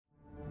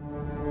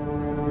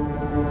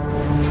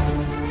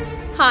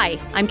Hi,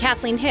 I'm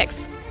Kathleen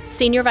Hicks,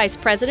 Senior Vice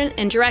President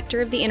and Director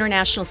of the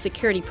International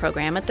Security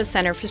Program at the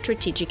Center for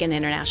Strategic and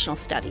International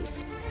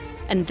Studies.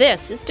 And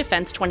this is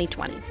Defense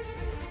 2020,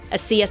 a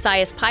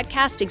CSIS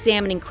podcast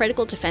examining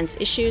critical defense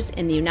issues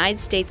in the United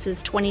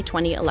States'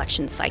 2020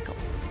 election cycle.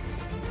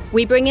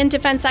 We bring in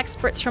defense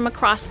experts from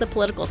across the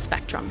political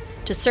spectrum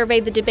to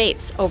survey the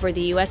debates over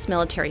the U.S.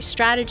 military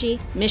strategy,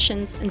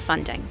 missions, and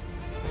funding.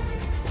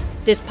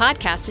 This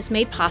podcast is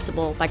made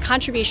possible by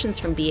contributions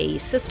from BAE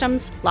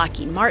Systems,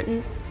 Lockheed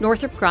Martin,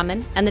 Northrop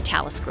Grumman, and the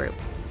Thales Group.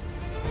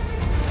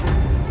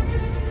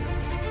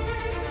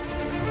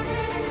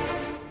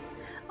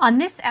 On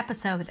this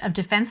episode of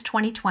Defense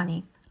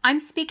 2020, I'm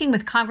speaking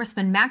with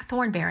Congressman Mac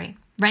Thornberry,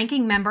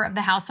 ranking member of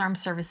the House Armed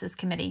Services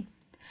Committee.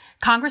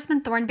 Congressman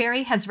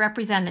Thornberry has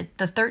represented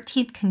the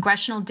 13th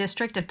Congressional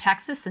District of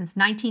Texas since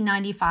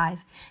 1995,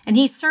 and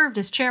he served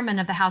as chairman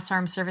of the House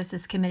Armed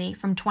Services Committee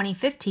from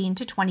 2015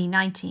 to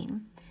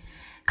 2019.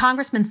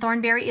 Congressman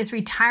Thornberry is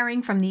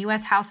retiring from the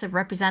U.S. House of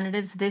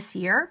Representatives this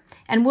year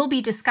and will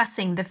be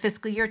discussing the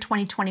fiscal year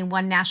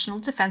 2021 National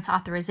Defense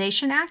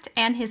Authorization Act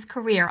and his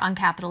career on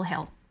Capitol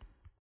Hill.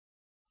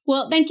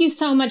 Well, thank you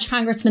so much,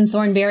 Congressman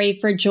Thornberry,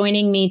 for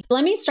joining me.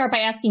 Let me start by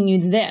asking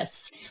you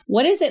this.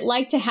 What is it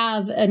like to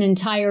have an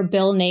entire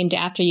bill named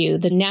after you?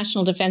 The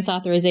National Defense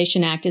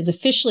Authorization Act is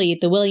officially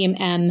the William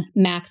M.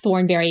 Mac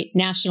Thornberry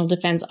National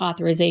Defense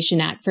Authorization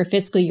Act for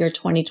fiscal year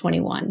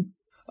 2021.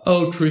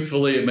 Oh,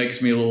 truthfully, it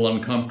makes me a little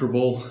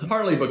uncomfortable,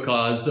 partly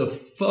because the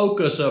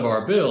focus of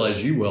our bill,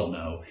 as you well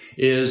know,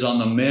 is on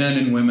the men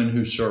and women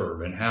who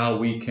serve and how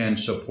we can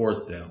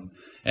support them.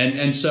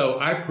 And so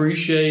I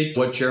appreciate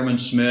what Chairman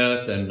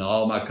Smith and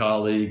all my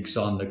colleagues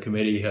on the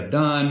committee have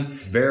done.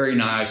 Very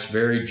nice,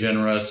 very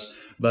generous,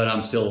 but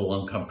I'm still a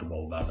little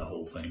uncomfortable about the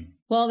whole thing.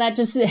 Well, that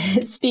just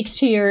speaks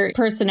to your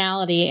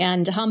personality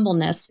and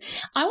humbleness.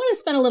 I want to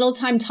spend a little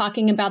time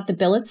talking about the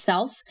bill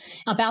itself,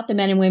 about the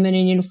men and women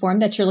in uniform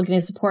that you're looking to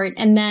support.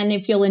 And then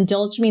if you'll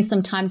indulge me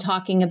some time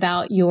talking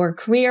about your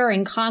career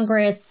in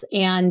Congress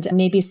and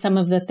maybe some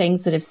of the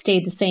things that have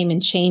stayed the same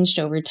and changed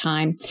over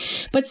time.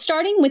 But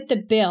starting with the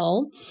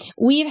bill,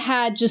 we've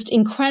had just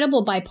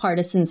incredible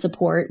bipartisan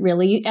support,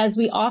 really, as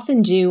we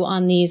often do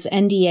on these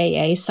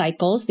NDAA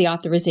cycles, the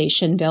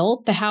authorization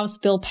bill. The House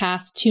bill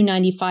passed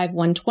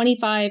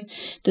 295-125.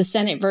 The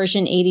Senate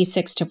version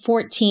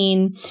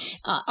 86-14.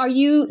 Are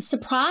you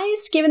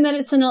surprised, given that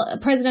it's a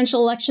presidential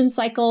election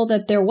cycle,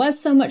 that there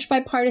was so much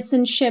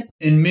bipartisanship?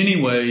 In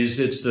many ways,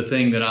 it's the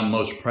thing that I'm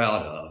most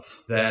proud of,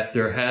 that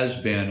there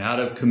has been out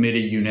of committee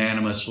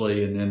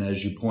unanimously, and then,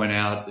 as you point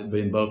out,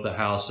 in both the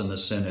House and the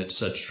Senate,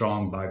 such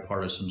strong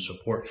bipartisan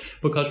support.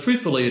 Because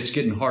truthfully, it's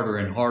getting harder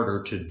and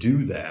harder to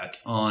do that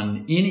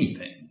on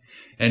anything.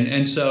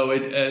 And so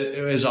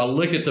as I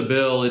look at the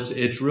bill,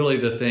 it's really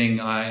the thing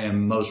I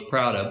am most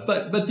proud of.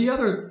 But the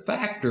other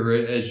factor,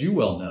 as you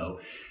well know,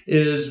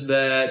 is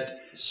that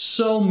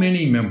so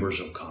many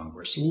members of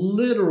Congress,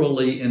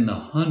 literally in the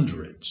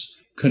hundreds,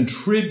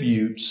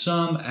 contribute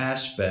some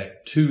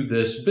aspect to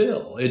this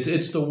bill.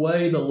 It's the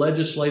way the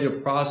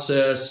legislative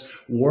process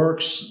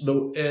works,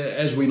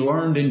 as we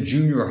learned in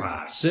junior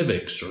high,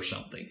 civics or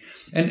something.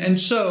 And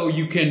so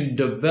you can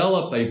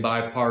develop a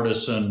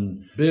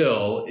bipartisan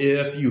bill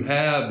if you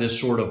have this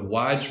sort of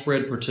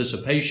widespread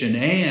participation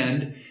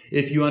and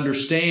if you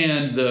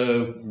understand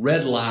the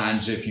red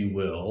lines, if you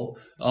will,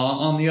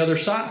 on the other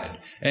side.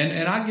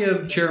 And I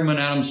give Chairman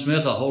Adam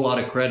Smith a whole lot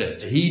of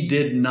credit. He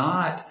did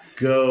not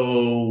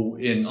go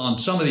in on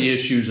some of the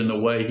issues in the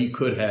way he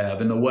could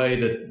have, in the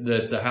way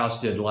that the House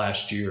did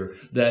last year,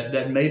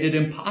 that made it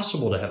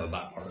impossible to have a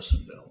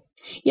bipartisan bill.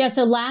 Yeah,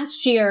 so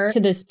last year,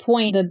 to this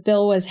point, the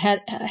bill was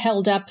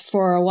held up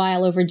for a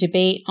while over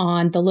debate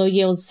on the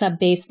low-yield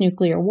sub-base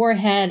nuclear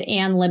warhead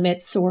and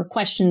limits or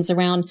questions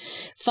around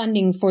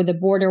funding for the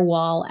border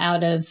wall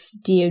out of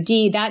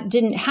DoD. That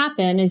didn't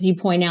happen, as you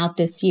point out,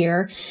 this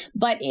year.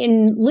 But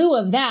in lieu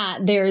of that,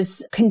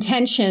 there's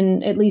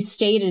contention, at least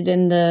stated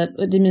in the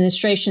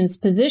administration's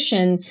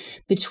position,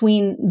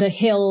 between the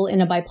Hill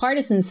in a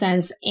bipartisan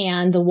sense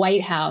and the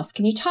White House.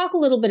 Can you talk a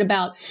little bit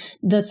about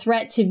the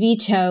threat to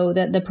veto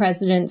that the president's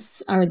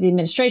or the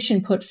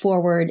administration put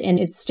forward in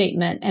its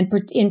statement, and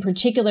in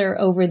particular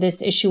over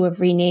this issue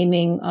of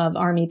renaming of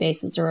Army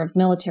bases or of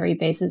military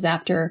bases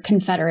after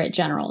Confederate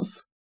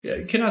generals?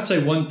 Yeah, can I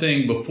say one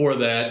thing before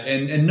that?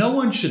 And no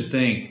one should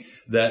think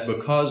that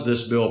because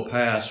this bill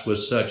passed with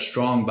such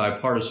strong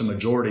bipartisan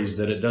majorities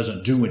that it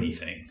doesn't do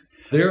anything.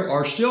 There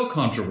are still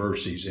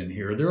controversies in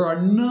here. There are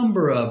a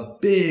number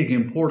of big,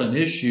 important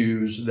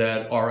issues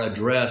that are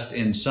addressed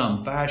in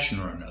some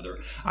fashion or another.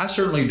 I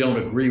certainly don't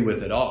agree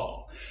with it all.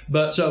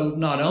 But so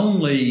not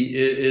only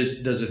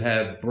does it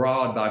have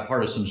broad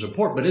bipartisan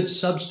support, but it's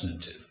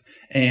substantive.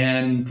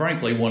 and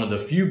frankly, one of the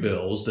few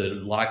bills that are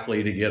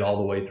likely to get all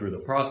the way through the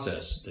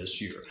process this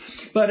year.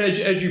 But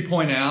as you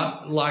point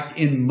out, like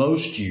in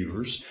most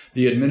years,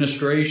 the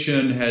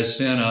administration has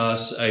sent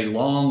us a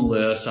long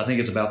list, I think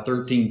it's about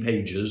 13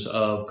 pages,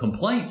 of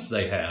complaints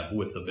they have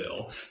with the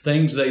bill,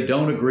 things they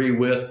don't agree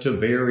with to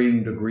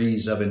varying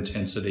degrees of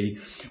intensity.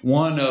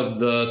 One of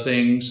the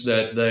things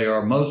that they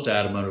are most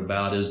adamant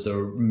about is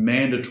the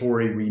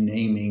mandatory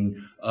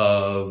renaming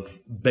of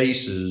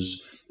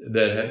bases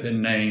that have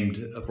been named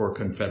for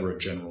Confederate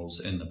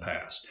generals in the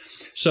past.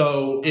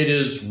 So it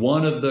is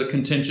one of the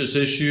contentious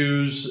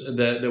issues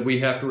that we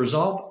have to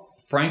resolve.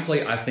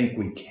 Frankly, I think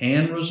we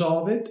can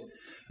resolve it.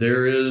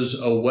 There is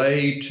a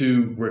way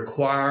to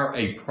require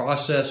a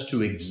process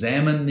to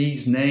examine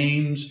these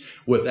names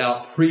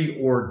without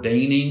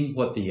preordaining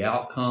what the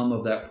outcome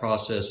of that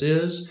process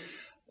is.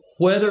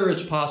 Whether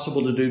it's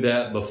possible to do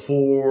that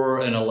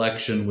before an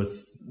election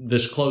with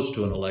this close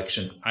to an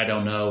election, I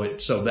don't know.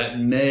 So that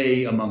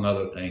may, among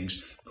other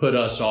things, put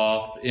us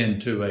off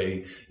into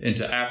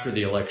after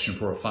the election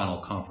for a final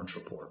conference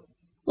report.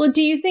 Well,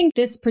 do you think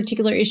this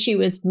particular issue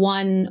is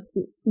one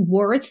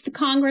worth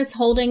Congress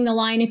holding the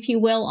line, if you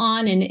will,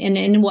 on? And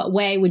in what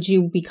way would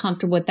you be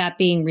comfortable with that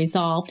being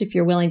resolved, if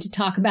you're willing to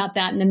talk about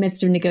that in the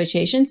midst of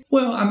negotiations?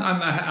 Well,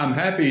 I'm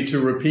happy to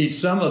repeat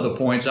some of the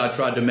points I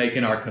tried to make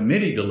in our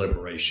committee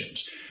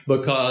deliberations,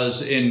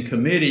 because in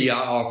committee I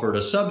offered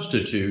a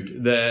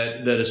substitute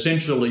that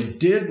essentially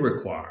did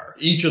require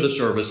each of the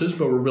services,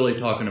 but we're really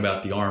talking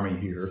about the Army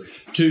here,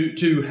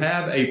 to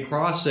have a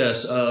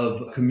process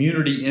of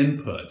community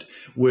input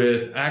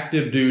with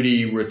active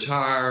duty,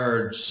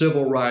 retired,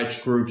 civil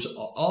rights groups,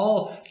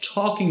 all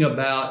talking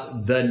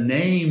about the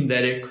name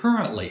that it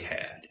currently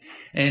had.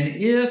 And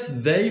if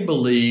they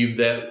believe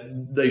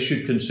that they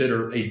should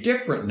consider a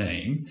different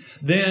name,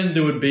 then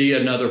there would be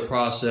another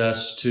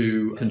process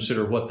to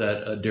consider what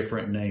that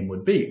different name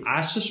would be.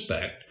 I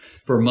suspect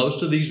for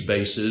most of these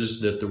bases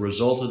that the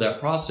result of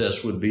that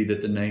process would be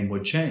that the name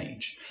would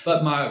change.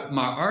 But my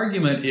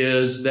argument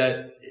is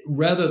that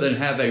rather than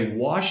have a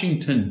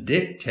Washington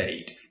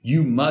dictate,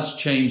 you must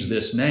change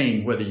this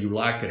name whether you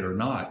like it or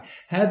not,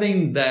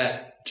 having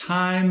that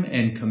time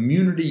and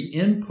community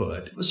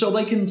input so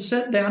they can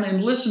sit down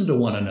and listen to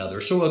one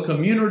another. So a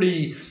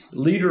community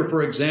leader,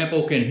 for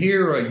example, can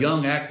hear a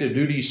young active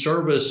duty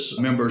service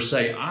member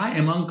say, I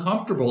am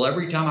uncomfortable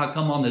every time I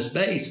come on this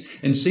base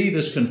and see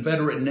this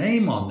Confederate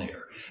name on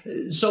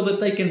there, so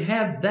that they can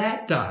have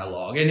that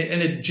dialogue. And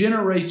it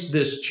generates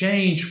this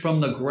change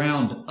from the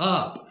ground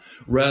up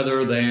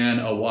rather than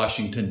a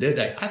Washington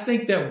dictate. I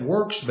think that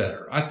works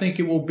better. I think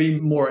it will be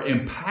more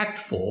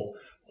impactful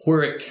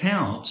where it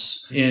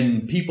counts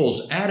in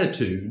people's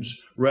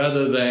attitudes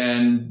rather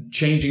than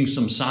changing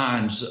some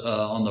signs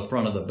on the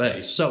front of the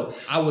base. So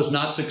I was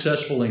not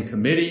successful in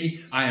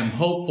committee. I am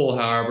hopeful,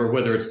 however,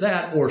 whether it's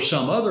that or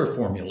some other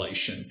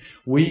formulation,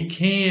 we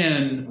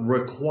can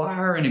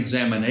require an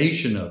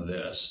examination of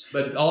this,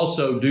 but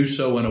also do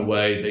so in a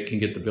way that can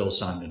get the bill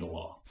signed into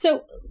law.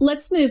 So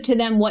let's move to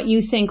then what you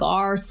think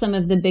are some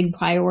of the big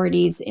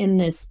priorities in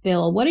this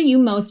bill. What are you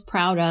most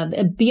proud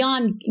of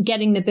beyond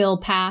getting the bill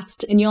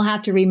passed? And you'll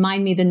have to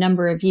remind me the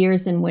number of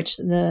years in which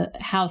the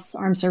House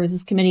Armed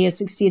Services Committee has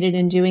succeeded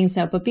in doing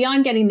so. But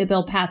beyond getting the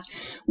bill passed,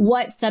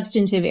 what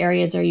substantive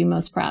areas are you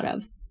most proud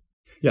of?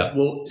 Yeah,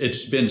 well,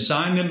 it's been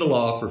signed into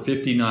law for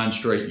 59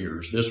 straight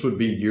years. This would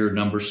be year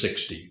number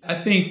 60. I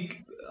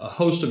think a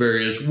host of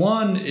areas.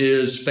 One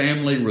is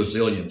family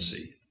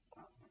resiliency.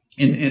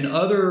 In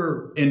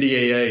other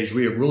NDAAs,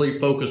 we have really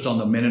focused on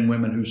the men and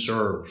women who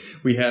serve.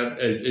 We have,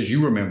 as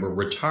you remember,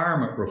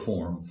 retirement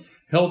reform,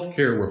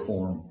 healthcare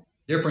reform,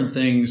 different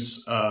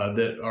things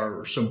that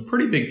are some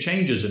pretty big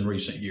changes in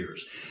recent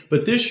years.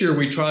 But this year,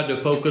 we tried to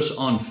focus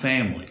on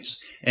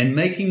families and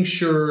making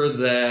sure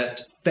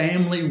that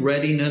family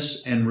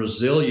readiness and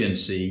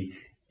resiliency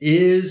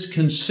is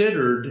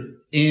considered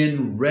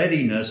in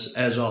readiness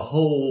as a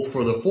whole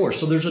for the force.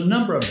 So there's a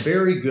number of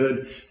very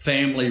good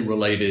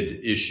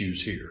family-related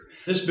issues here.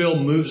 This bill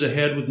moves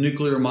ahead with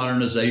nuclear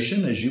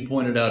modernization. As you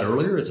pointed out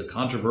earlier, it's a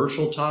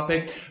controversial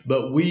topic,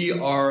 but we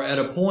are at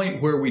a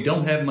point where we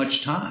don't have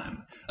much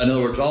time. In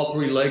other words, all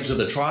three legs of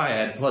the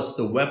triad plus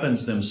the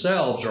weapons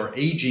themselves are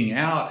aging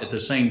out at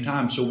the same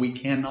time, so we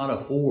cannot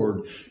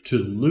afford to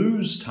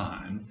lose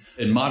time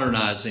in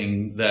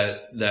modernizing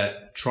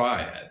that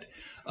triad.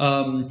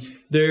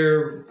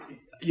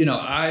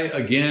 I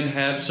again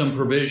have some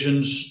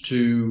provisions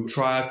to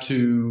try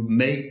to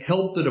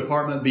help the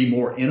department be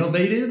more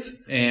innovative.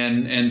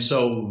 And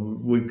so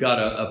we've got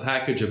a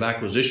package of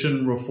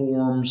acquisition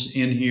reforms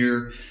in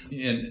here.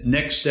 And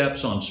next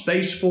steps on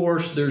Space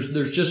Force, there's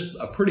just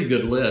a pretty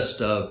good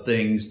list of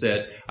things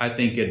that I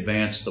think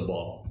advance the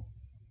ball.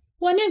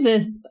 One of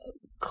the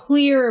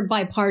clear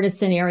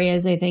bipartisan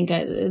areas, I think,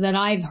 that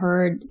I've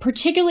heard,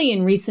 particularly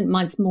in recent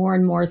months, more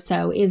and more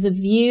so, is a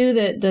view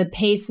that the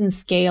pace and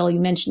scale,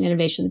 you mentioned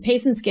innovation, the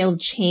pace and scale of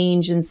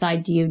change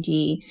inside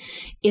DoD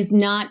is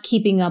not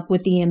keeping up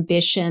with the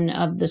ambition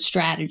of the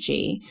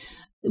strategy.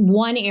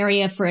 One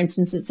area, for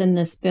instance, that's in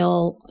this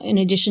bill, in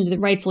addition to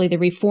rightfully the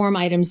reform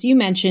items you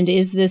mentioned,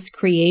 is this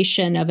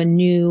creation of a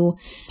new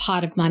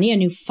pot of money, a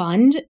new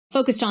fund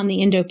focused on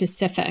the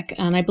Indo-Pacific.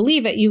 And I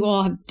believe that you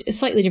all have a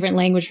slightly different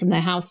language from the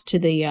House to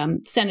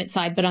the Senate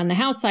side, but on the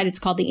House side, it's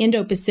called the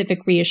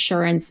Indo-Pacific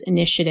Reassurance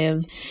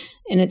Initiative.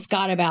 And it's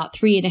got about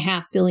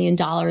 $3.5 billion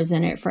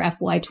in it for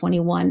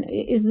FY21.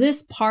 Is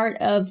this part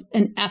of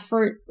an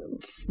effort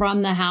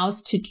from the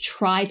House to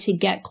try to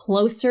get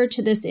closer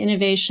to this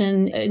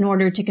innovation in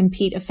order to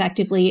compete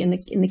effectively in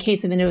the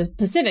case of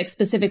Indo-Pacific,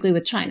 specifically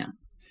with China?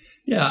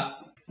 Yeah,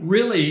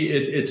 really,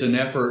 it's an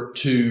effort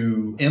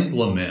to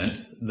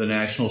implement the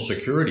national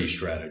security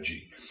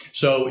strategy.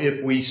 So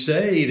if we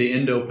say the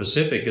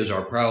Indo-Pacific is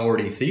our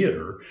priority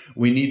theater,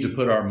 we need to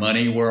put our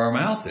money where our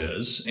mouth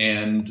is.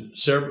 And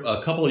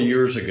a couple of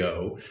years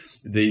ago,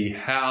 the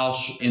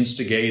House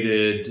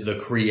instigated the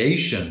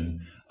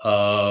creation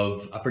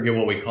of, I forget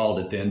what we called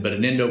it then, but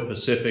an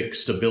Indo-Pacific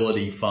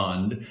Stability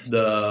Fund.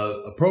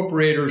 The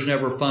appropriators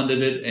never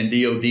funded it, and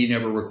DOD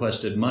never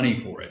requested money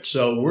for it.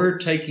 So we're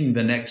taking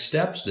the next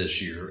steps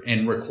this year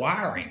and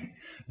requiring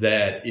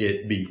that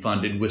it be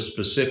funded with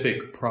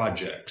specific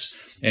projects.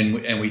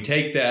 And we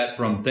take that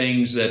from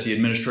things that the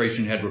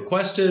administration had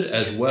requested,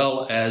 as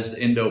well as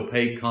the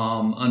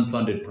Indo-PACOM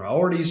unfunded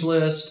priorities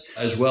list,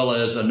 as well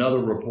as another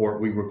report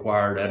we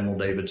required Admiral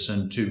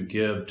Davidson to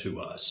give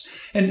to us.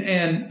 And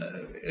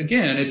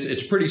again, it's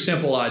a pretty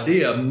simple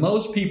idea.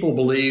 Most people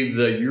believe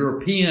the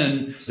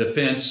European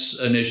Defense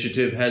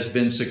Initiative has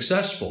been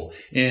successful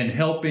in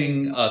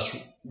helping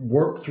us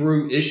work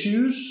through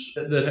issues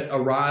that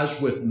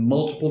arise with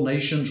multiple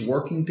nations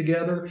working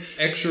together,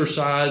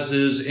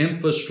 exercises,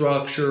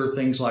 infrastructure,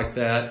 things like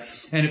that.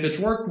 And if it's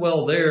worked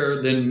well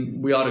there, then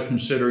we ought to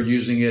consider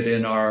using it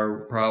in our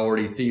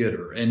priority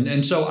theater.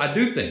 And so I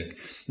do think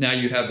now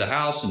you have the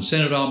House and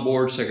Senate on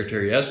board.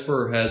 Secretary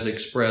Esper has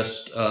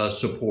expressed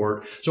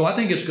support. So I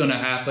think it's going to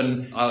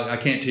happen. I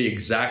can't tell you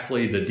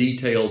exactly the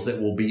details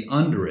that will be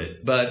under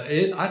it, but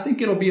I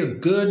think it'll be a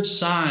good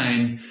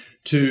sign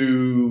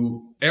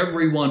to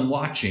everyone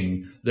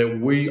watching that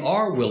we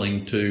are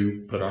willing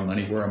to put our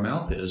money where our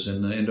mouth is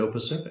in the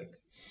Indo-Pacific.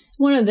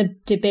 One of the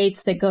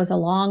debates that goes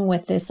along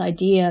with this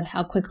idea of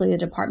how quickly the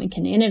department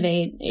can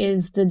innovate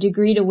is the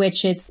degree to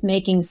which it's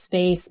making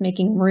space,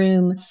 making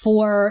room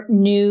for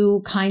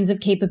new kinds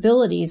of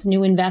capabilities,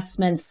 new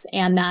investments,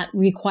 and that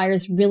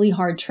requires really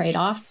hard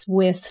trade-offs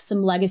with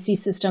some legacy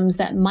systems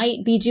that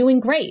might be doing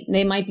great.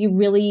 They might be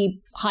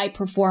really high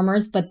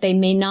performers, but they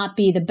may not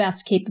be the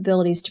best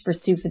capabilities to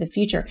pursue for the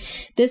future.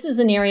 This is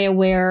an area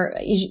where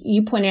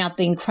you pointed out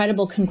the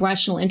incredible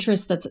congressional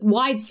interest that's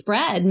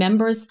widespread.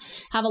 Members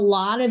have a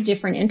lot of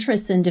different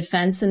interests in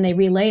defense, and they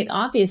relate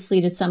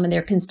obviously to some of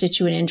their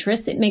constituent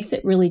interests. It makes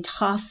it really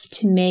tough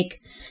to make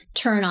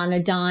turn on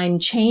a dime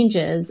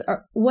changes.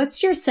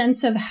 What's your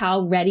sense of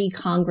how ready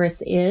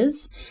Congress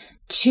is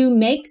to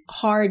make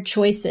hard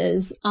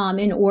choices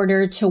in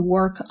order to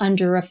work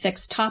under a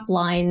fixed top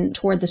line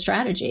toward the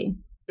strategy?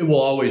 It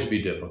will always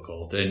be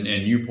difficult. And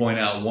you point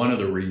out one of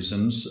the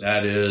reasons,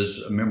 that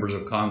is members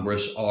of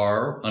Congress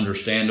are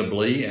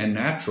understandably and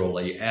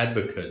naturally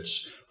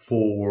advocates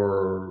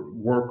for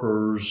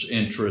workers'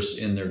 interests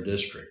in their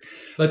district.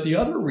 But the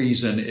other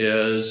reason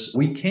is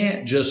we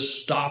can't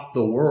just stop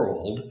the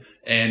world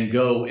and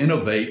go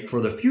innovate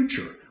for the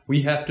future.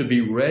 We have to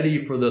be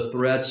ready for the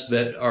threats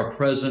that are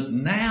present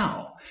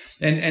now.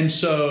 And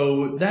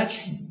so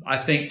that's, I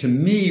think, to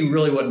me,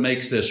 really what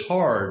makes this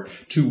hard,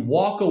 to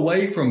walk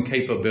away from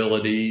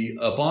capability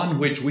upon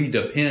which we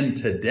depend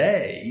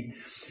today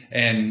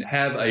and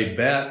have a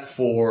bet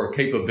for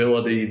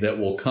capability that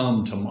will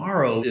come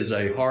tomorrow is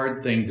a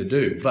hard thing to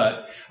do.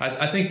 But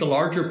I think the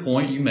larger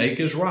point you make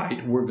is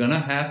right. We're going to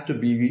have to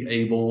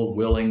be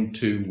willing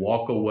to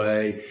walk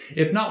away,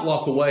 if not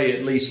walk away,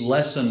 at least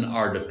lessen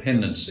our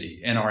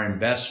dependency and our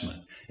investment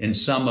in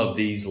some of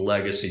these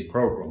legacy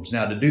programs.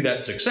 Now, to do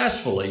that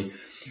successfully,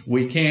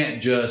 we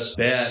can't just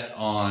bet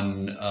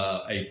on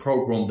a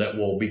program that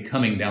will be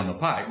coming down the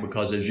pike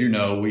because, as you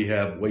know, we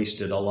have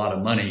wasted a lot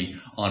of money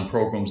on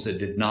programs that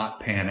did not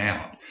pan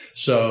out.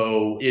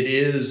 So it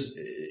is,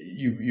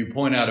 you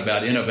point out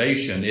about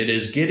innovation, it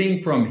is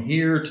getting from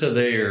here to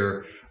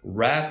there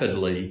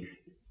rapidly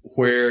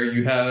where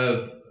you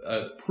have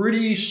a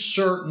pretty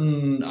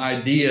certain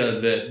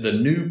idea that the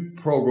new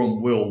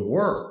program will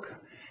work,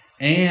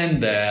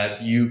 and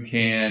that you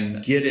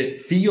can get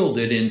it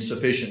fielded in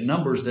sufficient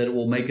numbers that it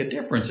will make a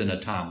difference in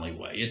a timely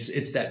way.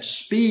 It's that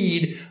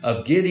speed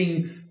of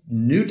getting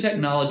new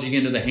technology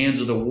into the hands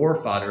of the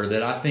warfighter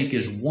that I think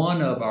is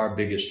one of our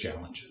biggest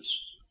challenges.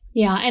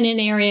 Yeah, and an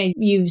area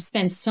you've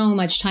spent so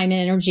much time and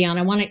energy on.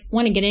 I want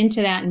to get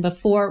into that. And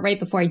right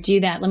before I do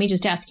that, let me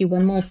just ask you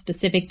one more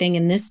specific thing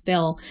in this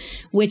bill,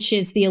 which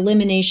is the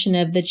elimination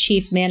of the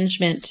chief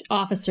management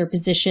officer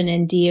position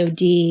in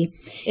DOD.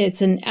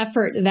 It's an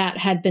effort that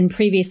had been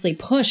previously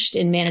pushed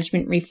in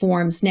management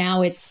reforms.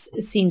 Now it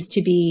seems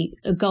to be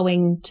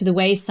going to the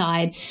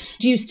wayside.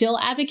 Do you still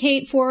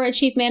advocate for a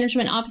chief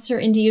management officer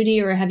in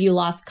DOD, or have you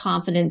lost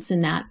confidence in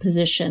that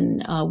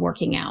position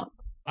working out?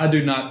 I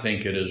do not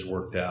think it has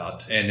worked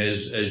out. And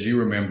as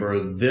you remember,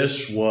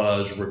 this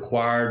was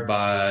required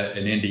by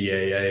an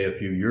NDAA a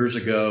few years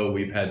ago.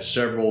 We've had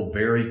several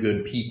very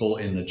good people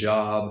in the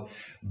job,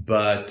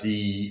 but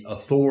the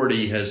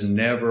authority has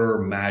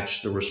never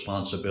matched the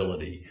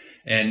responsibility.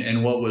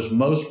 And what was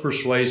most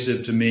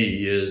persuasive to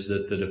me is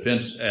that the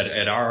defense,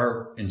 at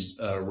our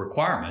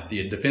requirement,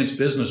 the Defense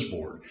Business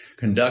Board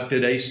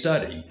conducted a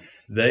study.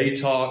 They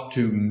talked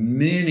to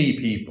many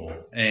people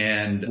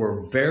and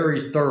were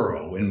very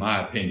thorough, in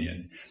my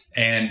opinion,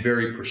 and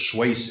very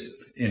persuasive,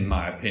 in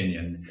my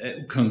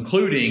opinion,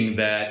 concluding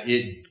that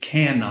it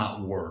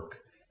cannot work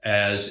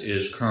as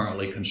is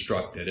currently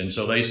constructed. And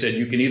so they said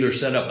you can either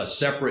set up a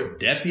separate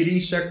deputy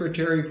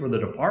secretary for the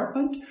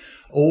department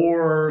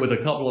or with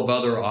a couple of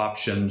other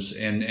options.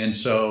 And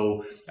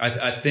so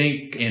I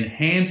think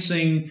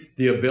enhancing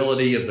the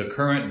ability of the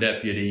current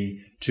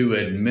deputy to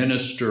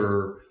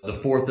administer the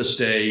Fourth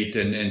Estate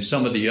and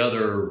some of the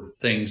other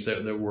things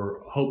that were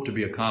hoped to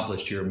be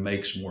accomplished here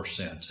makes more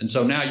sense. And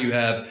so now you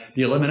have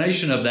the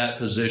elimination of that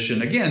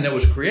position, again, that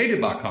was created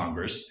by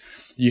Congress.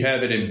 You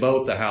have it in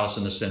both the House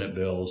and the Senate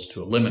bills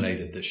to eliminate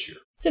it this year.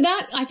 So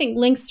that, I think,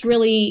 links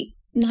really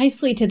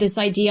nicely to this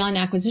idea on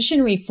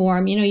acquisition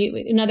reform.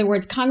 In other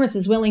words, Congress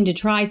is willing to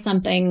try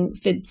something.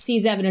 If it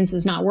sees evidence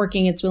is not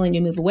working, it's willing to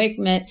move away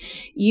from it.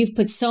 You've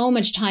put so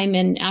much time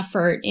and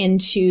effort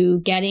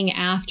into getting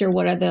after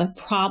what are the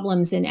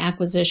problems in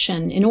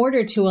acquisition in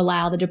order to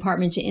allow the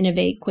department to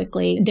innovate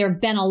quickly. There have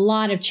been a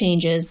lot of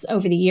changes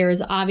over the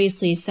years.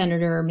 Obviously,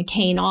 Senator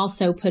McCain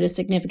also put a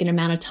significant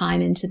amount of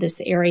time into this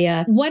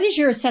area. What is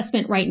your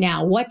assessment right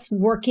now? What's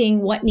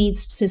working? What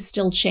needs to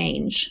still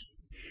change?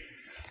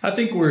 I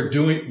think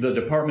the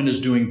department is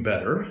doing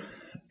better.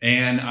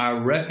 And I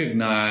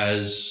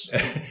recognize,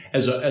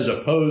 as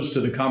opposed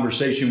to the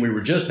conversation we were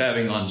just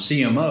having on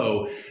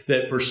CMO,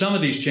 that for some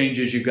of these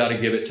changes, you've got to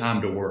give it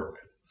time to work.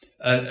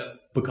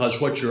 Because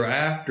what you're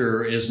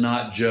after is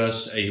not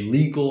just a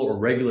legal or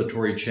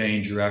regulatory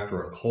change, you're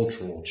after a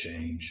cultural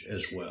change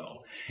as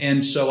well.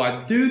 And so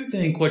I do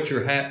think what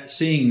you're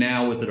seeing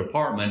now with the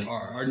department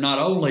are not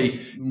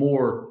only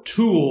more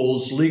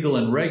tools, legal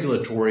and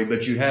regulatory,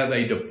 but you have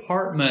a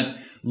department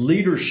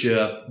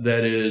leadership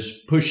that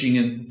is pushing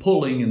and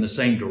pulling in the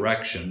same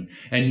direction.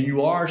 And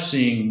you are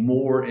seeing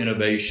more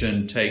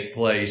innovation take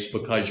place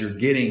because you're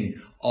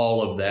getting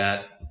all of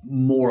that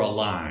more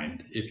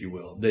aligned, if you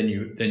will, than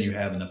you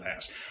have in the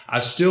past. I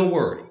still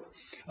worry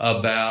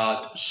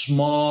about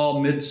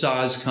small,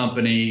 mid-sized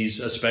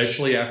companies,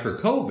 especially after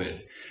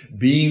COVID,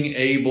 being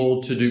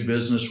able to do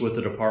business with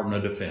the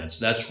Department of Defense.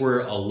 That's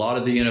where a lot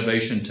of the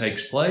innovation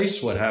takes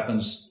place. What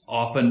happens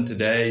often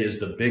today is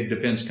the big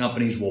defense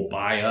companies will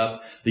buy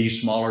up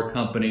these smaller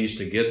companies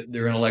to get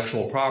their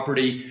intellectual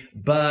property.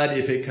 But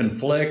if it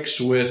conflicts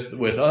with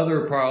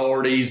other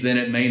priorities, then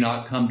it may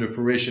not come to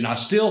fruition. I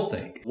still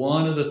think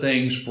one of the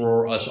things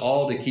for us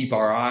all to keep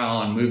our eye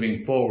on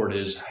moving forward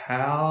is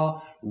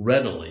how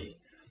readily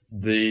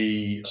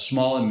the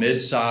small and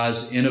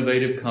mid-sized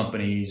innovative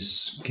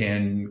companies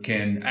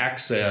can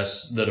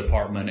access the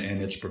department and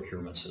its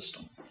procurement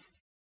system.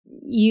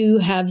 You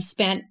have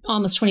spent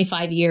almost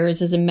 25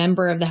 years as a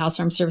member of the House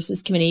Armed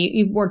Services Committee.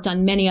 You've worked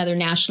on many other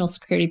national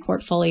security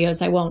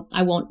portfolios. I won't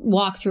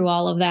walk through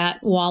all of that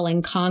while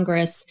in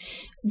Congress.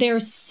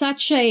 There's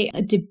such a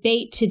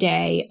debate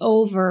today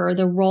over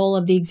the role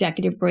of the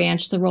executive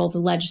branch, the role of the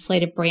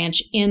legislative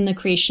branch in the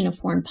creation of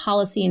foreign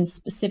policy, and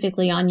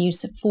specifically on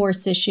use of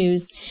force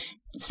issues.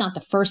 It's not the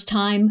first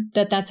time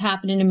that that's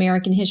happened in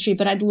American history,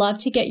 but I'd love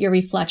to get your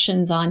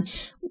reflections on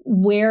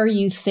where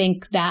you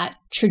think that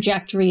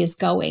trajectory is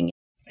going.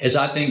 As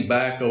I think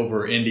back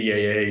over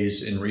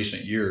NDAAs in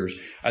recent years,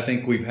 I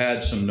think we've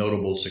had some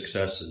notable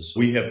successes.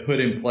 We have put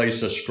in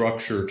place a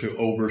structure to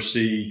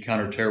oversee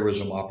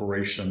counterterrorism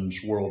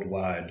operations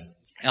worldwide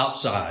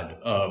outside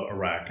of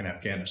Iraq and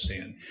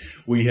Afghanistan.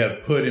 We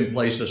have put in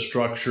place a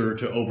structure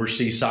to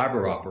oversee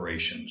cyber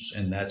operations,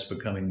 and that's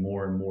becoming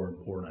more and more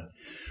important.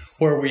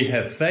 Where we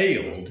have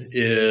failed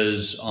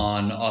is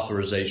on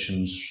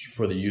authorizations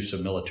for the use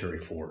of military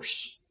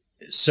force.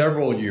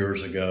 Several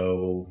years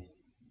ago,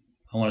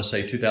 I want to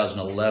say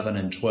 2011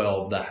 and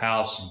 12, the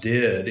House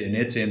did in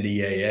its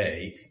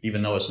NDAA,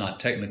 even though it's not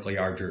technically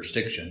our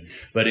jurisdiction,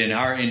 but in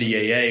our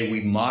NDAA,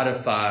 we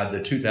modified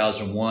the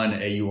 2001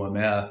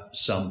 AUMF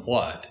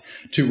somewhat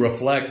to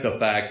reflect the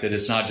fact that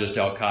it's not just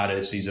Al-Qaeda,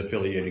 it's these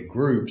affiliated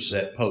groups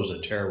that pose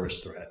a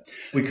terrorist threat.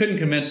 We couldn't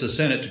convince the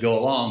Senate to go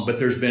along, but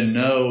there's been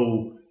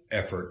no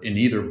effort in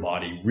either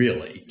body,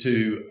 really,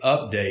 to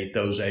update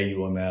those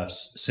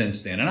AUMFs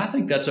since then. And I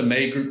think that's a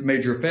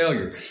major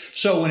failure.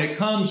 So when it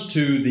comes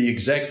to the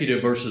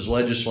executive versus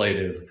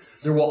legislative,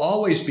 there will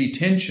always be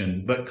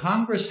tension, but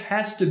Congress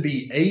has to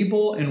be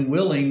able and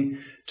willing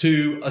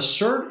to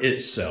assert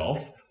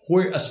itself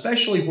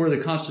especially where the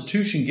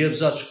Constitution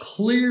gives us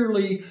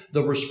clearly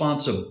the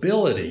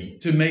responsibility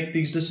to make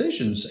these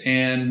decisions.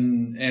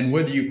 And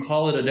whether you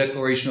call it a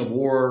declaration of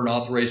war or an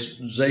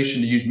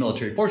authorization to use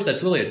military force,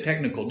 that's really a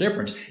technical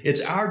difference.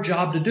 It's our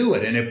job to do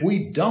it. And if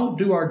we don't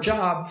do our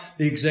job,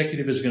 the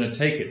executive is going to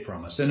take it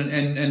from us.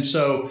 And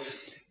so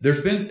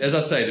there's been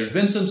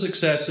some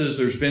successes,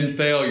 there's been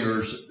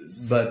failures,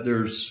 but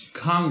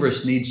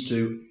Congress needs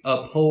to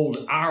uphold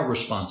our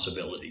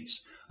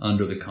responsibilities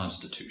under the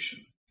Constitution.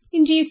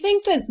 And do you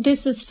think that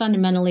this is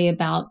fundamentally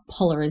about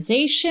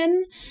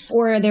polarization,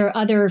 or are there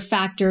other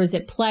factors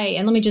at play?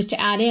 And let me just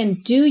add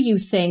in, do you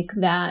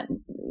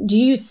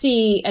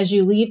see as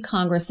you leave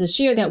Congress this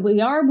year that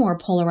we are more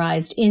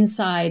polarized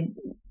inside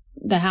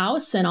the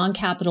House and on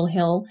Capitol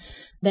Hill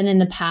than in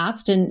the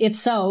past? And if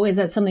so, is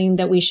that something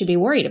that we should be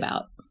worried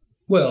about?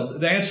 Well,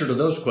 the answer to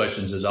those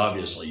questions is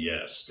obviously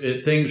yes.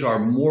 Things are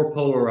more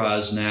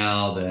polarized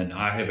now than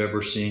I have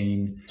ever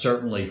seen,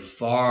 certainly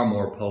far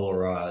more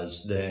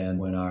polarized than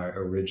when I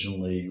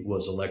originally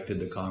was elected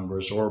to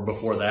Congress, or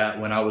before that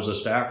when I was a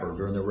staffer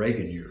during the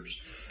Reagan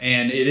years.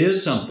 And it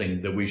is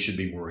something that we should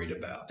be worried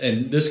about.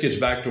 And this gets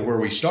back to where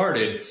we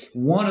started.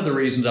 One of the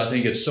reasons I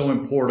think it's so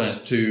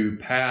important to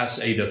pass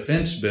a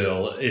defense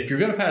bill, if you're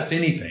going to pass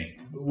anything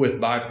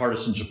with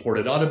bipartisan support,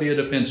 it ought to be a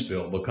defense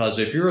bill, because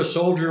if you're a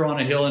soldier on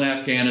a hill in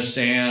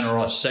Afghanistan,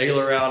 or a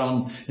sailor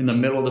out in the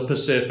middle of the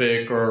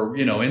Pacific, or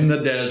in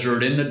the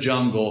desert, in the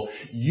jungle,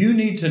 you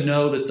need to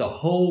know that the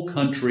whole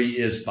country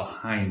is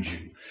behind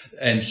you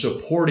and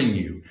supporting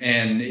you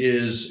and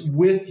is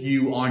with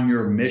you on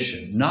your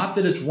mission. Not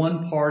that it's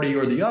one party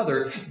or the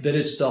other, that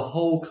it's the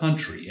whole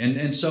country.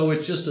 And so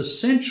it's just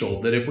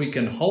essential that if we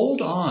can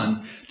hold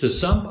on to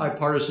some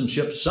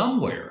bipartisanship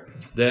somewhere,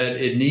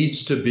 that it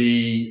needs to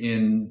be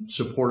in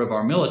support of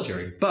our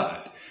military.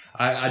 But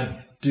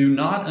I do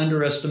not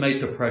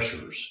underestimate the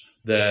pressures,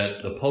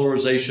 the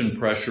polarization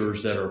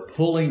pressures that are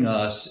pulling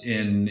us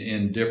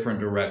in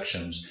different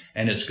directions.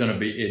 And it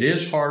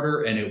is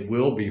harder, and it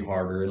will be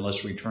harder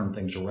unless we turn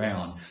things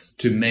around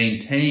to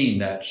maintain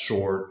that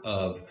sort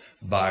of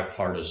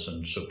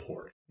bipartisan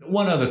support.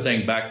 One other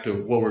thing, back to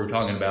what we were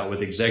talking about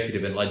with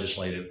executive and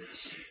legislative,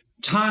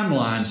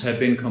 timelines have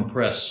been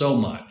compressed so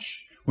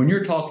much. When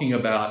you're talking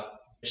about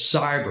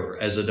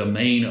cyber as a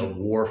domain of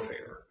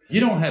warfare, you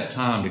don't have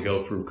time to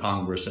go through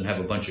Congress and have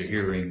a bunch of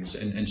hearings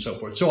and so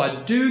forth. So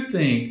I do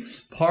think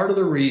part of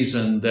the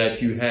reason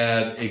that you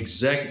have the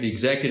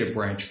executive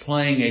branch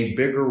playing a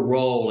bigger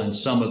role in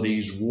some of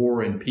these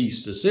war and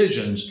peace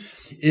decisions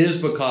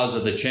is because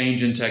of the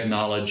change in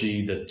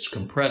technology, the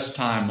compressed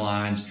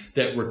timelines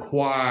that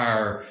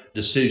require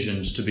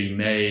decisions to be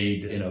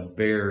made in a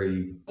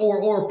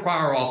or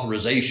prior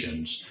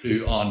authorizations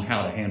on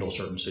how to handle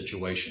certain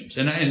situations.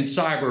 And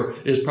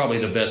cyber is probably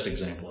the best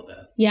example of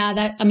that. Yeah,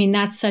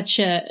 that's such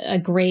a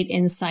great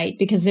insight,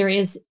 because there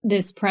is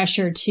this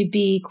pressure to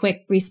be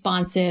quick,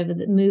 responsive,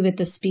 move at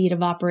the speed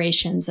of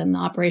operations, and the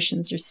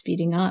operations are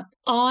speeding up.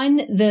 On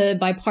the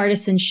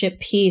bipartisanship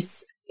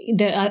piece,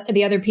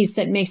 the other piece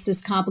that makes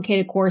this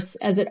complicated, of course,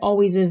 as it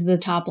always is, the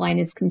top line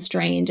is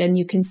constrained. And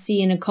you can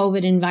see in a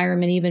COVID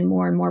environment even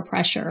more and more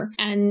pressure.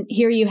 And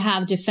here you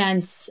have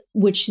defense,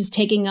 which is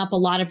taking up a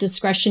lot of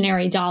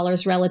discretionary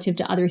dollars relative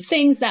to other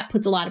things. That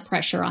puts a lot of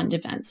pressure on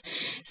defense.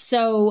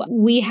 So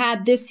we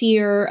had this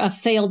year a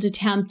failed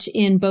attempt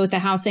in both the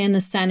House and the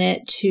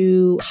Senate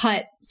to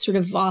cut sort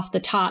of off the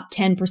top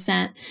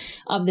 10%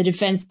 of the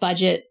defense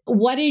budget.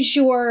 What is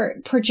your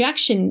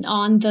projection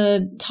on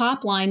the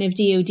top line of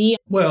DoD?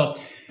 Well,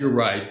 you're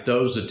right.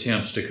 Those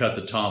attempts to cut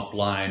the top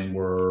line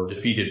were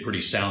defeated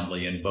pretty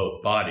soundly in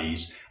both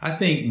bodies. I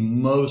think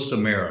most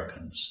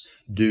Americans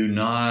do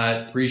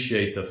not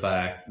appreciate the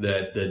fact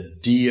that the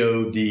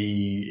DoD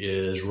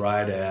is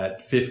right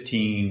at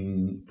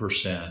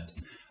 15%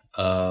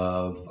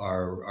 of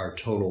our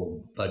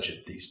total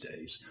budget these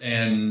days.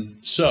 And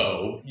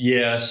so,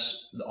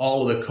 yes,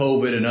 all of the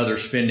COVID and other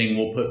spending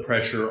will put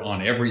pressure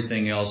on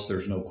everything else.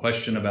 There's no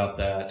question about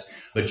that.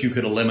 But you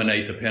could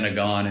eliminate the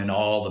Pentagon and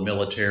all the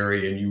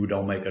military, and you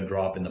don't make a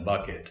drop in the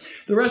bucket.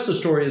 The rest of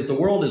the story is the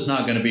world is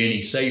not going to be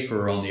any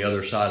safer on the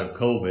other side of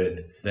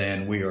COVID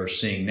than we are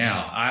seeing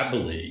now. I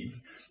believe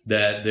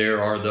that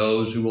there are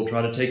those who will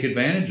try to take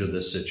advantage of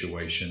this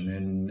situation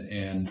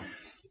and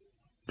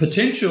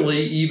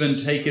potentially even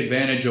take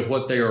advantage of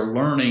what they are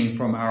learning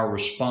from our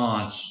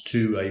response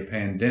to a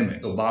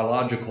pandemic. So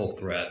biological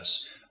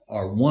threats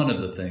are one of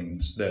the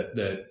things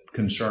that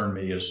concern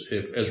me as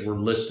we're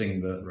listing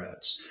the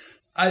threats.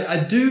 I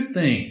do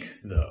think,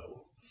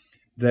 though,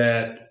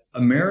 that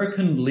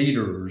American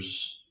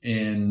leaders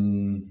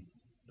in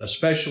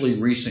especially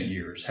recent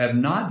years have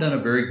not done a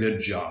very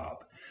good job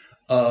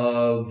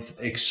of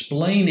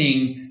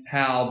explaining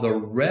how the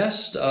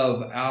rest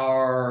of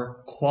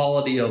our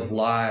quality of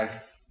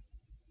life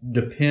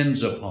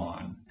depends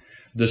upon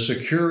the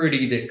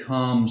security that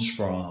comes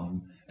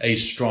from a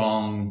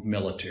strong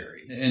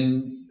military.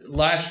 And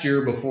last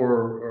year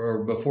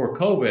before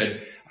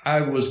COVID,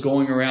 I was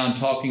going around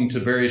talking to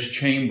various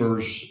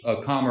chambers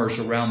of commerce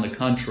around the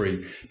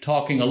country,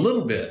 talking a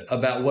little bit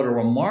about what a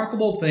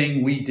remarkable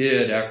thing we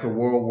did after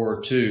World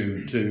War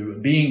II to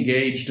be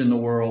engaged in the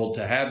world,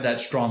 to have that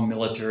strong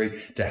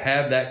military, to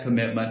have that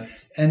commitment,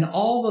 and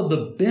all of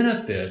the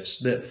benefits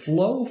that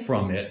flow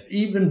from it,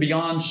 even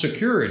beyond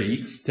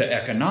security, to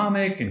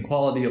economic and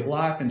quality of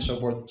life and so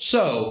forth.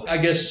 So I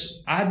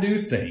guess I do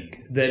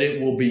think that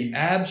it will be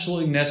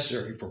absolutely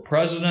necessary for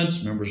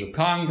presidents, members of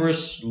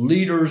Congress,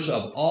 leaders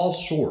of all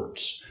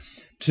sorts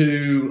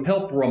to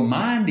help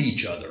remind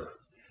each other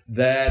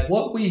that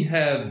what we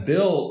have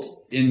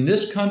built in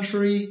this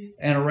country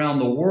and around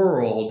the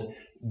world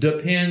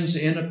depends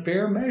in a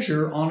fair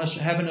measure on us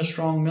having a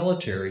strong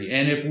military.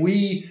 And if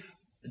we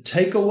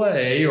take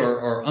away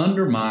or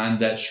undermine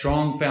that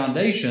strong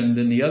foundation,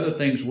 then the other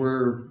things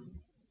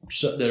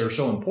that are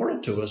so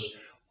important to us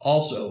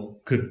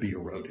also could be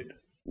eroded.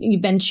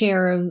 You've been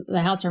chair of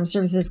the House Armed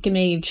Services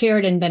Committee. You've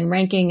chaired and been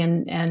ranking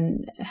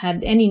and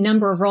had any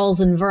number of roles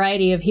in a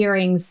variety of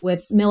hearings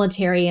with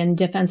military and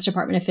Defense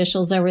Department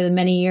officials over the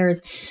many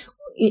years.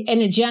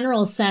 In a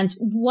general sense,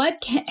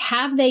 what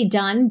have they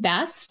done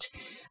best?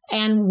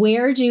 And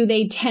where do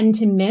they tend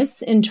to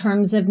miss in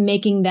terms of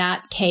making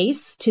that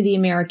case to the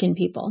American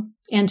people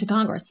and to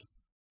Congress?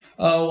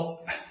 Oh,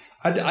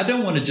 I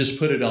don't want to just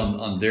put it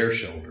on their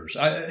shoulders.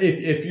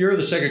 If you're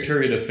the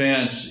Secretary of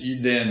Defense,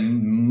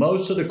 then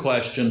most of the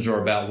questions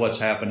are about what's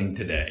happening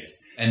today.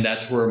 And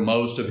that's where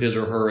most of his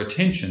or her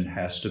attention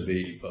has to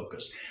be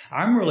focused.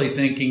 I'm really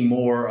thinking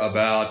more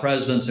about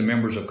presidents and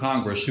members of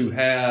Congress who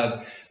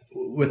have,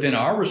 within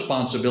our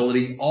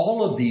responsibility,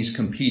 all of these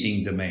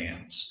competing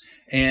demands.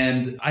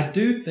 And I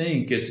do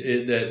think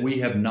that we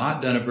have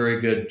not done a very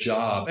good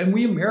job. And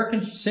we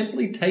Americans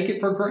simply take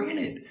it for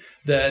granted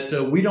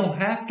that we don't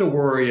have to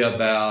worry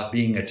about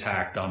being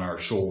attacked on our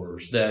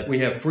shores, that we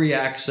have free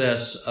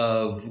access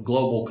of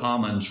global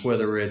commons,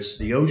 whether it's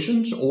the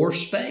oceans or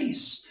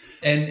space.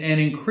 And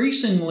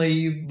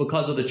increasingly,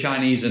 because of the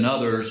Chinese and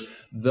others,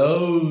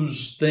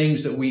 those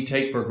things that we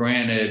take for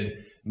granted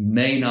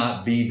may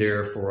not be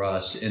there for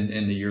us in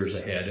the years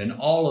ahead. And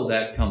all of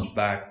that comes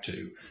back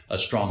to a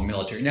strong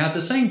military. Now, at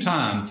the same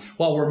time,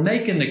 while we're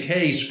making the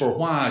case for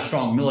why a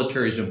strong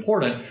military is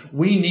important,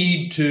 we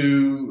need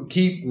to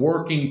keep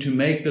working to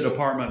make the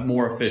department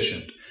more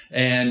efficient.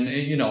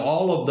 And,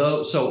 all of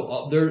those.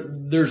 So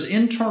there's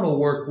internal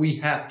work we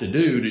have to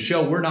do to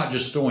show we're not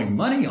just throwing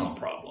money on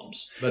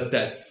problems, but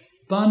that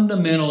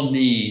fundamental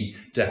need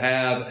to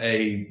have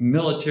a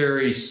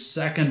military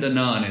second to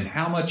none and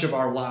how much of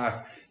our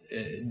life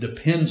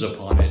depends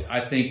upon it, I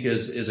think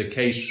is a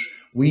case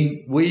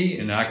we,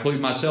 and I include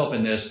myself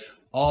in this,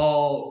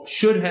 all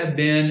should have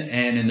been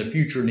and in the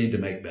future need to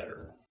make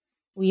better.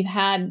 We've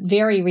had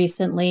very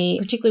recently,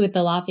 particularly with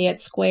the Lafayette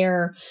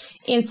Square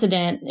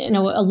incident,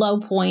 a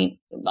low point.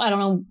 I don't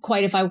know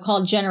quite if I would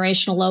call it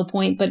generational low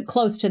point, but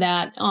close to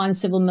that on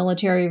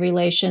civil-military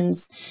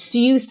relations.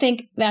 Do you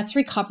think that's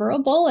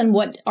recoverable? And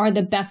what are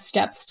the best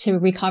steps to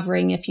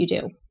recovering if you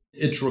do?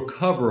 It's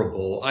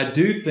recoverable. I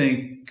do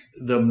think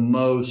the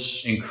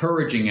most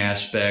encouraging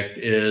aspect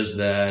is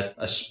that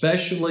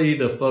especially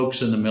the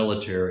folks in the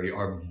military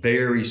are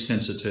very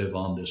sensitive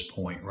on this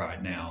point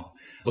right now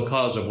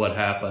because of what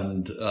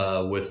happened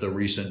with the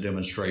recent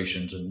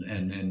demonstrations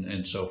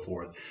and so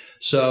forth.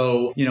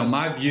 So,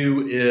 my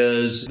view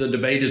is the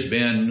debate has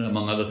been,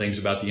 among other things,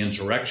 about the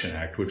Insurrection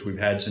Act, which we've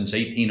had since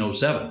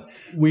 1807.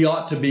 We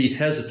ought to be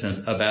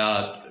hesitant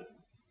about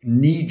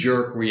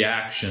knee-jerk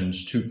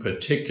reactions to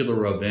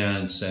particular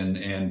events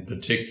and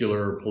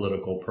particular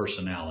political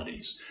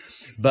personalities.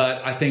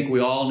 But I think we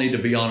all need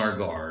to be on our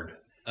guard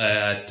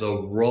at the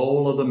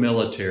role of the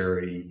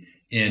military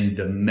in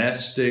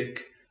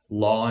domestic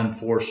law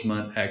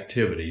enforcement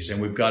activities.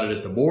 And we've got it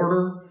at the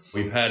border,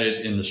 we've had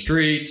it in the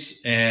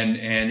streets, and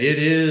it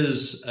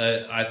is,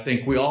 I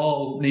think we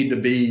all need to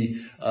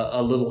be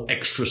a little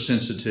extra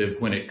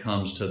sensitive when it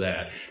comes to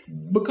that.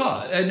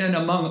 Because,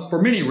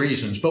 for many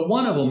reasons, but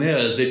one of them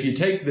is, if you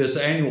take this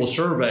annual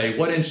survey,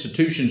 what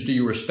institutions do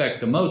you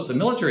respect the most? The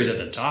military is at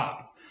the top.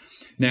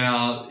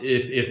 Now,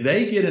 if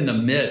they get in the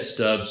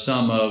midst of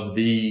some of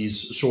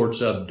these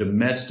sorts of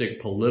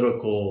domestic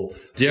political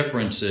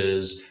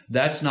differences,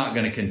 that's not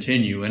going to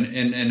continue.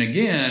 And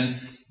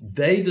again,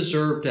 they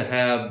deserve to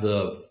have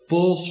the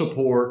full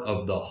support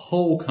of the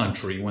whole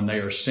country when they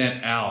are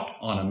sent out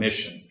on a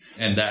mission.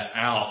 And that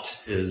out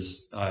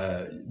is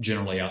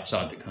generally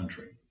outside the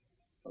country.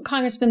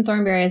 Congressman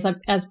Thornberry,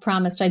 as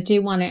promised, I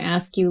do want to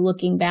ask you,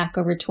 looking back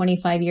over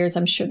 25 years,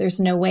 I'm sure there's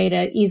no way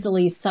to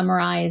easily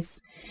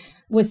summarize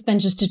what's been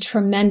just a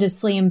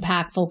tremendously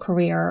impactful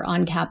career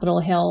on Capitol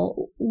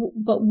Hill.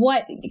 But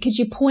what could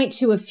you point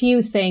to a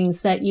few things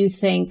that you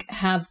think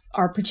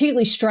are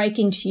particularly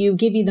striking to you,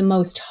 give you the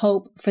most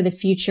hope for the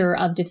future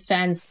of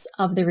defense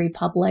of the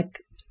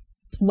Republic?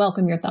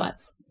 Welcome your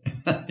thoughts.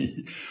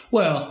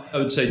 Well, I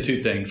would say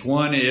two things.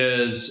 One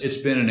is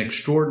it's been an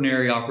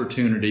extraordinary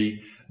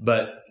opportunity,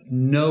 but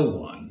no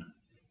one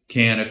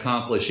can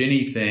accomplish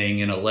anything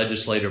in a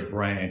legislative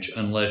branch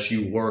unless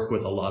you work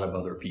with a lot of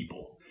other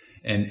people.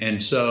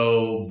 And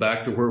so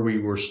back to where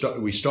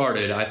we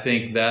started, I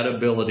think that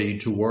ability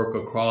to work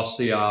across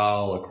the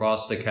aisle,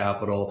 across the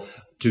Capitol,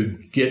 to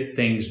get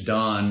things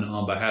done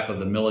on behalf of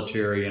the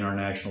military and our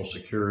national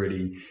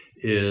security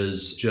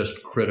is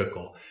just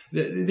critical.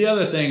 The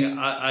other thing,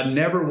 I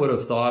never would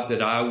have thought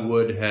that I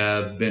would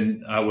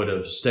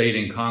have stayed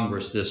in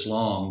Congress this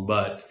long,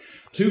 but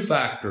two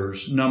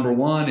factors. Number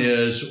one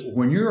is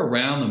when you're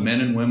around the men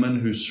and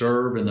women who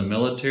serve in the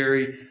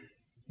military,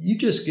 you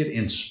just get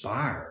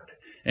inspired.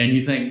 And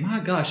you think, my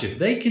gosh, if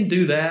they can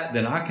do that,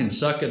 then I can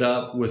suck it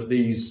up with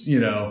these,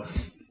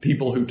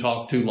 people who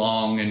talk too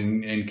long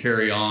and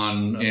carry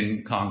on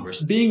in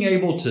Congress. Being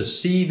able to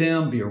see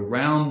them, be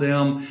around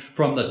them,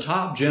 from the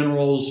top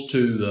generals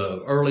to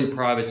the early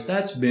privates,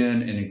 that's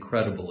been an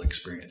incredible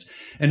experience.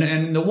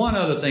 And the one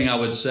other thing I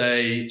would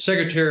say,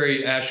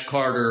 Secretary Ash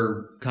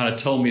Carter kind of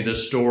told me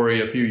this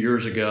story a few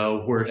years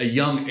ago where a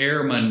young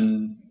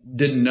airman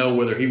didn't know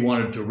whether he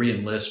wanted to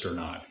re-enlist or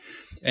not.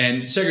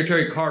 And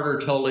Secretary Carter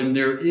told him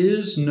there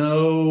is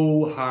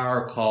no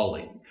higher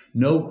calling,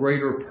 no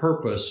greater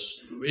purpose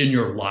in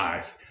your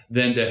life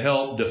than to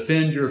help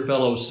defend your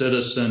fellow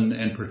citizen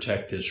and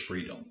protect his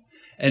freedom.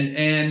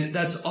 And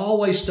that's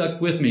always stuck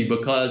with me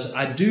because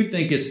I do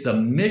think it's the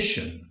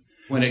mission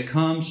when it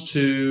comes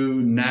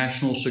to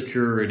national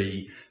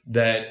security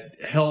that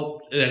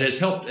has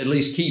helped at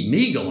least keep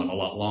me going a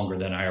lot longer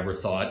than I ever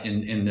thought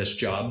in this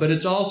job. But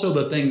it's also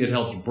the thing that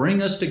helps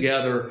bring us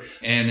together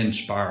and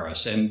inspire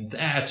us. And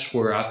that's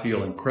where I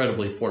feel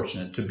incredibly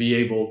fortunate to have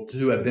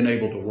been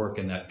able to work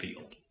in that field.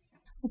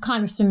 Well,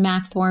 Congressman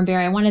Mac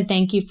Thornberry, I want to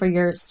thank you for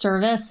your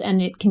service,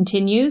 and it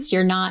continues.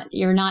 You're not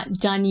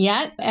done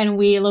yet, and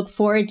we look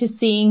forward to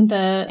seeing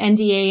the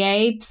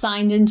NDAA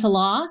signed into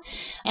law.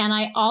 And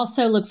I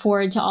also look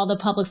forward to all the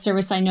public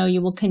service I know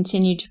you will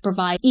continue to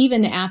provide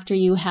even after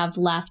you have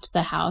left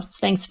the House.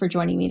 Thanks for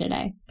joining me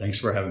today. Thanks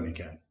for having me,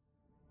 Kat.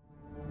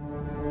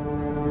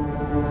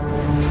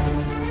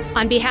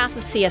 On behalf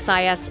of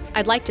CSIS,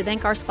 I'd like to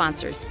thank our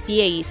sponsors,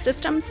 BAE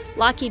Systems,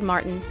 Lockheed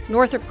Martin,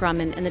 Northrop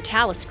Grumman, and the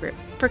Thales Group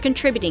for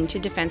contributing to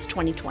Defense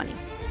 2020.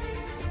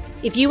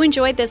 If you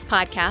enjoyed this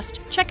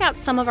podcast, check out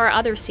some of our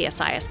other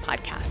CSIS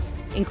podcasts,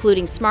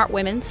 including Smart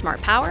Women,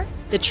 Smart Power,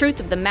 The Truth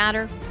of the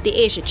Matter, The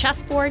Asia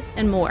Chessboard,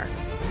 and more.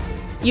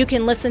 You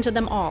can listen to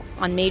them all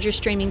on major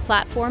streaming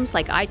platforms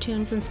like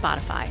iTunes and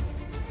Spotify.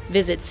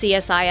 Visit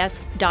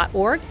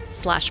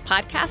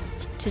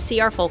csis.org/podcasts to see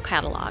our full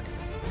catalog.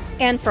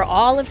 And for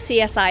all of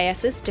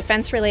CSIS's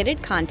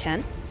defense-related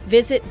content,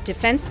 visit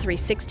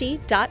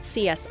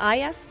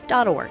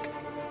defense360.csis.org.